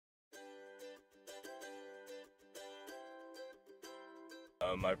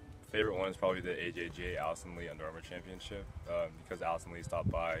My favorite one is probably the AJGA Allison Lee Under Armour Championship because Allison Lee stopped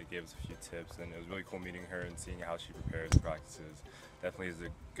by, gave us a few tips, and it was really cool meeting her and seeing how she prepares and practices. Definitely is a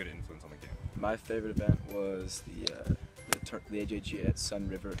good influence on the game. My favorite event was the AJGA at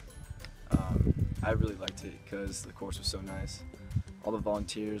Sunriver. I really liked it because the course was so nice. All the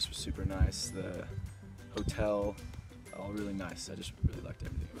volunteers were super nice. The hotel, all really nice. I just really liked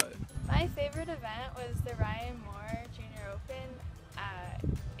everything about it. My favorite event was the Ryan Moore Junior Open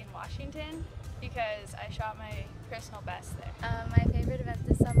in Washington because I shot my personal best there. My favorite event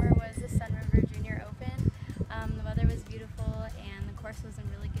this summer was the Sunriver Junior Open. The weather was beautiful and the course was in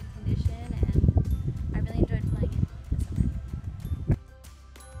really good condition, and I really enjoyed playing it this summer.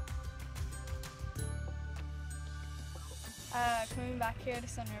 Coming back here to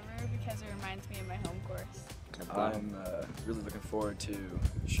Sunriver because it reminds me of my home course. I'm really looking forward to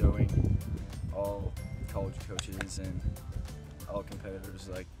showing all college coaches and all competitors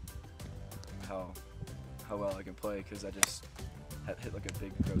like how well I can play, because I just had hit like a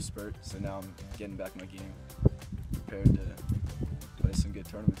big growth spurt. So now I'm getting back my game, prepared to play some good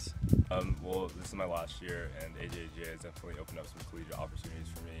tournaments. Well, this is my last year, and AJGA has definitely opened up some collegiate opportunities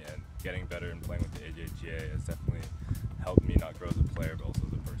for me, and getting better and playing with the AJGA has definitely helped me not grow as a player, but also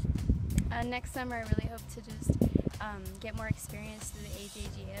as a person. Next summer I really hope to just get more experience through the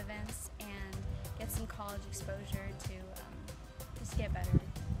AJGA events and get some college exposure to just get better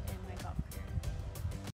in my golf career.